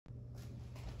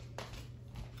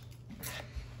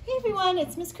Hey everyone,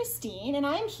 it's Miss Kristine and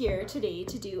I'm here today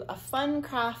to do a fun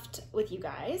craft with you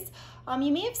guys.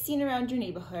 You may have seen around your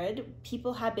neighborhood,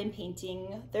 people have been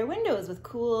painting their windows with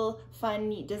cool, fun,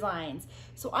 neat designs.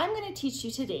 So I'm going to teach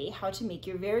you today how to make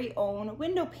your very own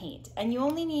window paint. And you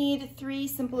only need 3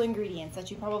 simple ingredients that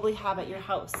you probably have at your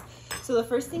house. So the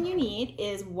first thing you need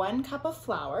is 1 cup of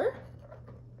flour.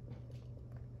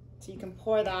 So you can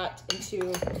pour that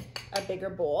into a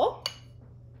bigger bowl.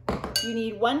 You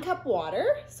need 1 cup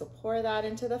water, so pour that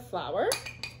into the flour.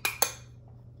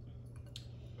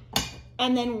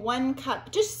 And then 1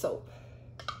 cup dish soap.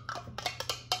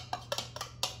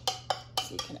 So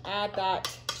you can add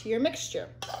that to your mixture.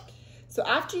 So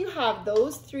after you have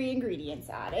those 3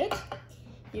 ingredients added,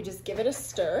 you just give it a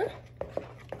stir.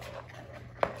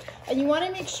 And you want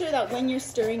to make sure that when you're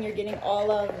stirring, you're getting all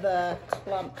of the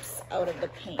clumps out of the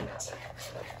paint.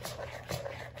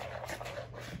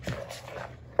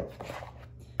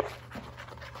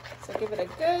 So give it a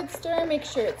good stir, make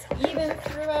sure it's even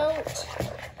throughout.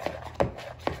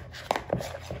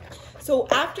 So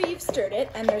after you've stirred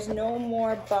it and there's no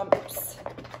more bumps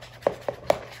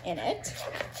in it,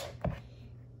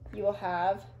 you will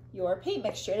have your paint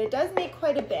mixture. And it does make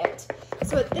quite a bit.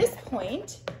 So at this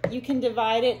point, you can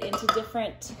divide it into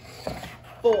different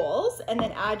bowls and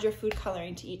then add your food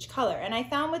coloring to each color. And I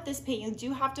found with this paint, you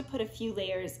do have to put a few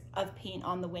layers of paint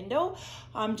on the window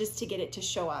just to get it to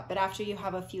show up. But after you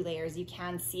have a few layers, you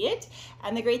can see it.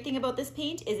 And the great thing about this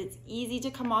paint is it's easy to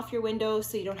come off your window,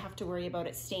 so you don't have to worry about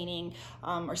it staining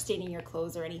or staining your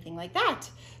clothes or anything like that.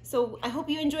 So I hope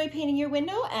you enjoy painting your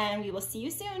window, and we will see you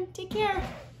soon. Take care.